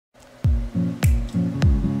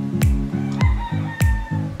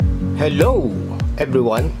Hello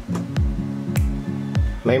everyone.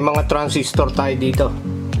 May mga transistor tayo dito.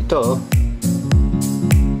 Ito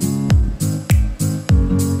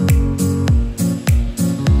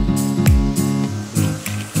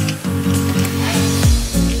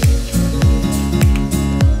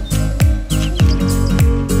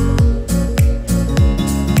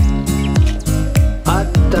at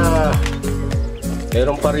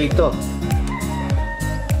meron pa rito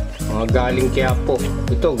mga galing Quiapo.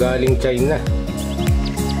 Ito galing China.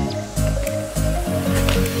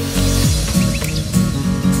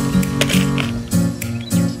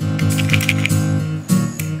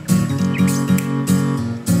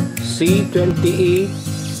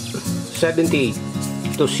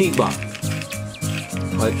 C2870 Toshiba.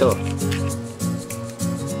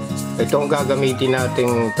 Ito ang gagamitin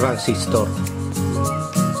nating transistor.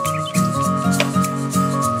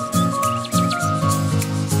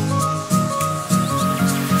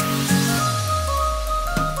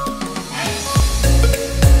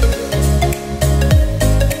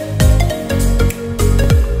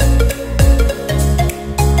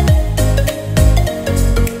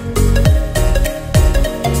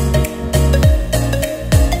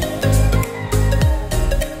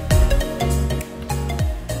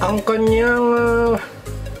 Ang kanyang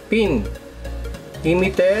pin,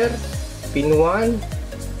 emitter, pin 1,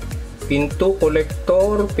 pin 2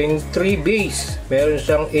 collector, pin 3 base. Meron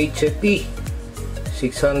siyang HFE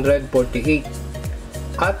 648.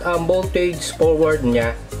 At ang voltage forward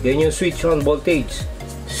niya, yan yung switch on voltage,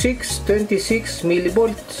 626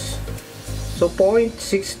 millivolts. So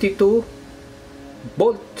 0.62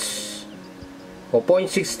 volts o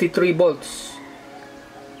 0.63 volts.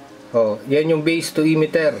 Yan yung base to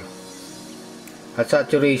emitter at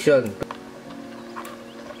saturation.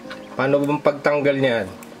 Paano bang pagtanggal niyan?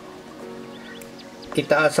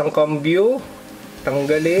 Itaas ang cambio,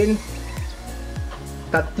 tanggalin.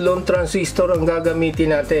 Tatlong transistor ang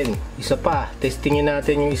gagamitin natin. Isa pa, testingin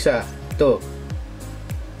natin yung isa. Ito.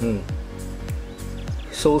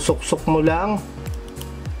 So suksok mo lang.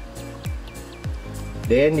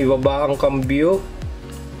 Then ibaba ang cambio.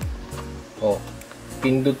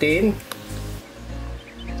 Pindutin,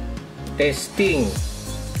 testing.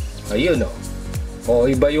 Ayun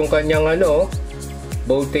iba yung kanyang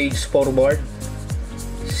voltage forward,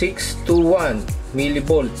 621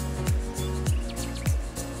 millivolt.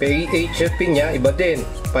 HFP niya iba din,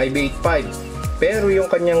 585. Pero yung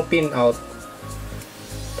kanyang pin out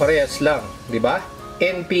parehas lang, di ba?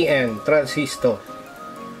 NPN transistor.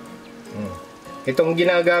 Itong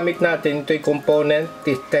ginagamit natin, ito'y component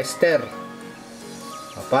tester.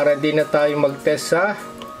 Para di na tayo mag-test sa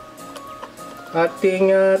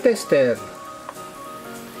ating tester.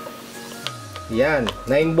 Yan,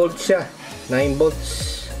 9 volts siya. 9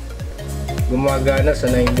 volts. Gumagana sa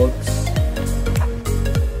 9 volts.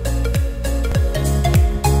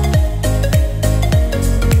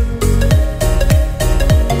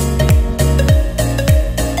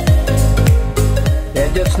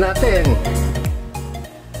 I-adjust natin.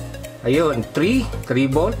 Ayun, 3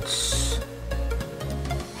 volts.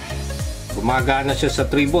 Gumagana siya sa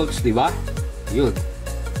 3 volts, di ba? Yun.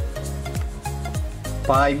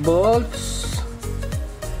 5 volts.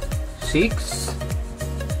 6.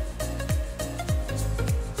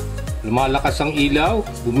 Lumalakas ang ilaw,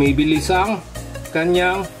 bumibilis ang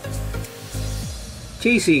kanyang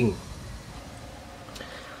chasing.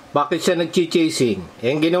 Bakit siya nag-chasing?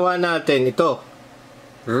 Yung ginawa natin, ito.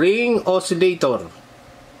 Ring oscillator.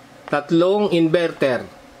 3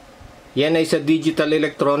 inverter. Yan ay sa digital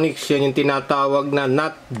electronics. Yan yung tinatawag na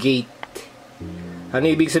NOT gate. Ano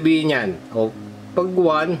ibig sabihin yan? Pag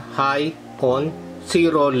 1, high, on,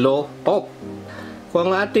 0, low, off.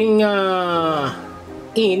 Kung ang ating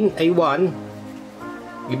in ay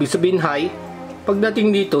 1, ibig sabihin high.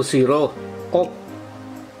 Pagdating dito, 0, off.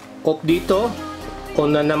 Off dito,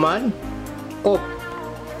 on na naman, off.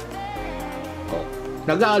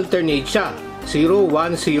 Nag-alternate siya, 0,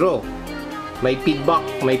 1, 0. May feedback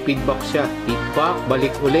siya. Feedback,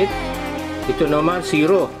 balik ulit. Ito naman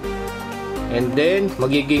 0. And then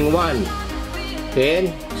magiging 1.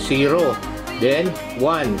 Then 0. Then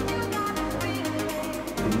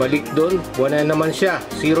 1. Balik doon, 1 na naman siya.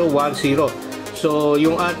 0, 1, 0. So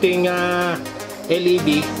yung ating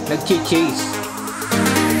LED nag-chase.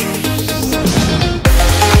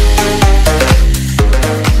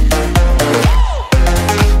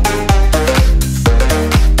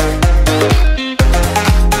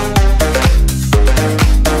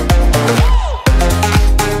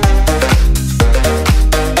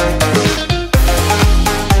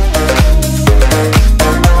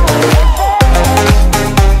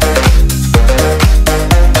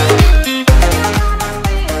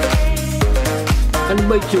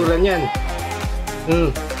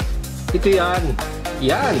 Ito yan.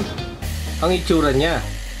 Yan. Ang itsura niya.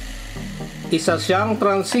 Isa siyang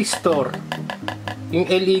transistor. Yung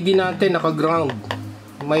LED natin naka-ground.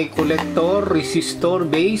 May collector, resistor,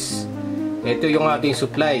 base. Ito yung ating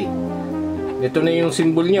supply. Ito na yung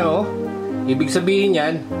symbol niya, oh. Ibig sabihin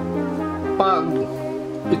yan, pag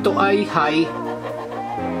ito ay high,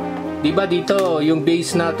 diba dito, yung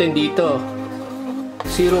base natin dito,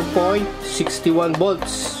 0.61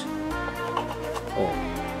 volts. Oh,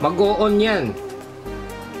 mag-o-on yan.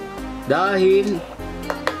 Dahil,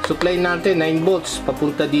 supply natin 9 volts,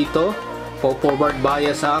 papunta dito, forward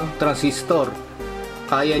bias ang transistor.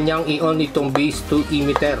 Kaya niyang i-on itong base to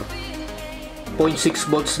emitter. 0.6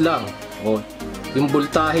 volts lang. O, yung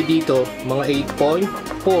voltahe dito, mga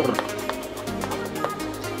 8.4.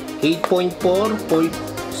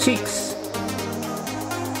 8.4.6.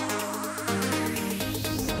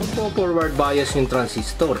 Forward bias yung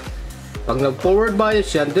transistor. Pag nag-forward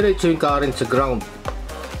bias yan, diretso yung current sa ground.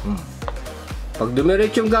 Pag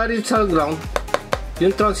dumiretso yung current sa ground,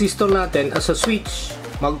 yung transistor natin as a switch,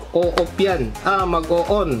 mag-o-off yan.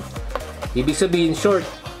 Mag-o-on. Ibig sabihin short.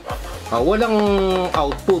 Walang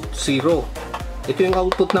output, zero. Ito yung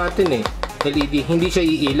output natin LED, hindi siya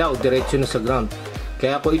iilaw, diretso na sa ground.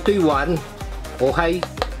 Kaya kung ito'y 1 o high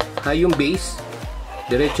yung base,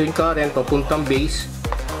 diretso yung current papuntang base,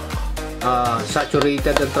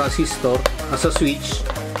 saturated ang transistor as a switch,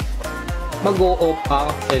 mag-o-off ang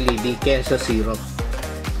LED kesa zero.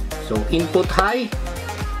 So input high,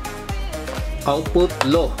 output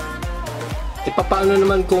low. Paano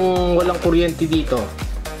naman kung walang kuryente dito?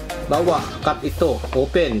 Bawa, cut ito,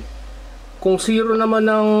 open. Kung zero naman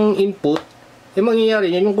ang input,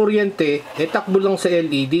 mangyayari yan, yung kuryente, takbo lang sa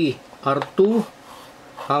LED. R2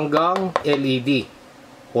 hanggang LED.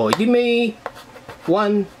 Hindi may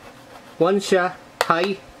 1 siya,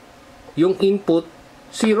 high. Yung input,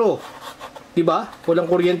 0. Diba? Walang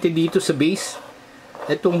kuryente dito sa base.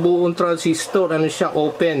 Itong buong transistor, ano siya,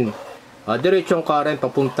 open. Diretsong current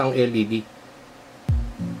papuntang LED.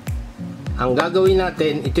 Ang gagawin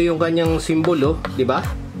natin, ito yung kanyang simbolo, di ba?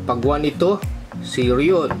 Pag 1 ito, 0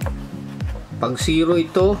 yun. Pag 0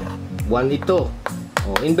 ito, 1 ito.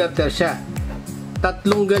 Inverter siya.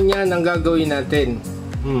 Tatlong ganyan ang gagawin natin.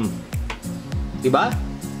 Di ba?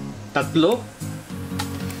 Tatlo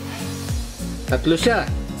siya.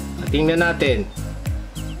 Tingnan natin.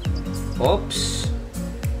 Oops.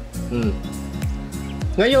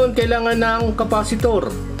 Ngayon, kailangan ng kapasitor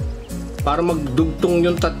para magdugtong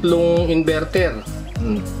yung tatlong inverter.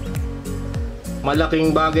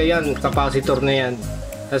 Malaking bagay yan, kapasitor na yan.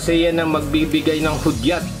 Kasi yan ang magbibigay ng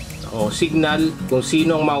hudyat o signal kung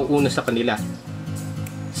sino ang mauuna sa kanila.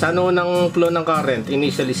 Saan ng flow ng current?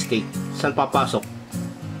 Initial state. Saan papasok?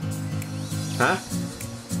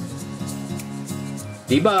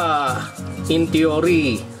 Diba, in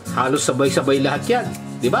theory, halos sabay-sabay lahat yan.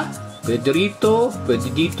 Diba? Pwede rito, pwede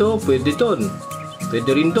dito, pwede doon.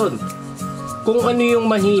 Pwede rin doon. Kung ano yung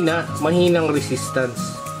mahinang resistance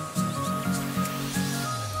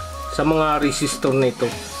sa mga resistor na ito.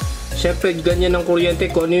 Siyempre, ganyan ang kuryente.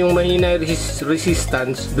 Kung ano yung mahina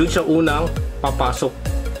resistance, dun siya unang papasok.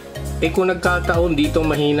 Kung nagkataon dito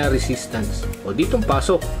mahina resistance, dito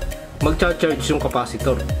pasok, magcha-charge yung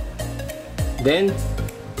capacitor. Then,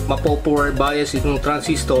 mapo-forward bias itong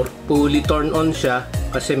transistor, fully turn on siya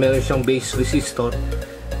kasi meron siyang base resistor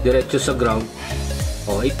diretso sa ground.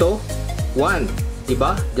 Ito 1,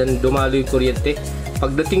 diba? Diyan dumalo yung kuryente.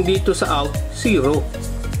 Pagdating dito sa out, 0.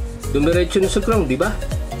 Dumiretso na sa ground, diba?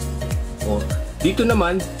 Dito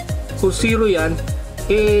naman, kung 0 yan,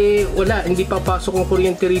 wala, hindi papasok ang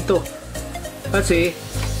kuryente rito. Kasi,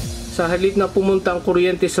 sa halip na pumunta ang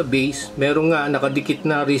kuryente sa base, meron nga nakadikit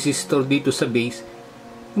na resistor dito sa base,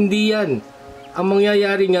 hindi yan. Ang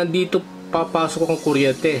mangyayari nga, dito papasok ang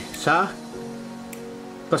kuryente sa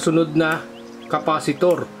kasunod na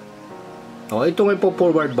kapasitor. Ito nga po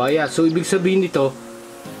forward bias. So, ibig sabihin nito,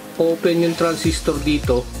 open yung transistor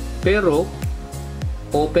dito, pero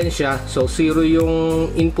open siya. So, 0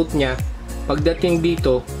 yung input niya. Pagdating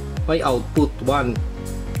dito, may output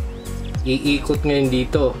 1. Iikot ngayon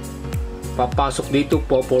dito. Papasok dito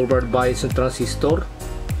po, forward bias ng transistor.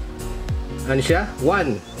 Ano siya?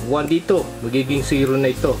 1 dito. Magiging 0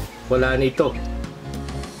 na ito. Wala na ito.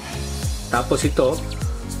 Tapos ito,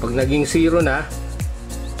 pag naging 0 na,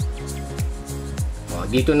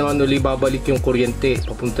 dito naman uli babalik yung kuryente.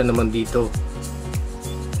 Papunta naman dito.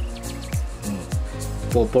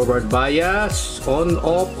 Forward bias, on,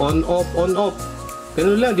 off, on, off, on, off.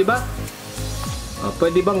 Ganun lang, di ba?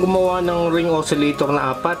 Pwede bang gumawa ng ring oscillator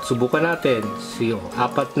na 4? Subukan natin. 4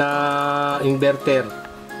 na inverter.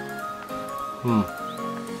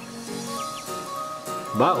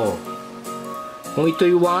 Ba, oh. Kung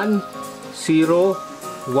ito'y 1, 0,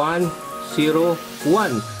 1, 0,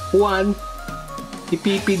 1. 1,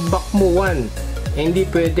 ipipidback mo 1. Hindi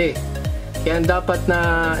pwede. Kaya dapat na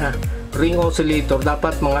ring oscillator,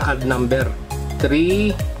 dapat mga odd number.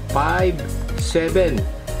 3, 5, 7.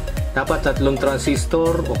 Dapat 3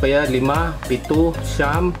 transistor o kaya 5, 7,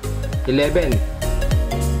 9, 11.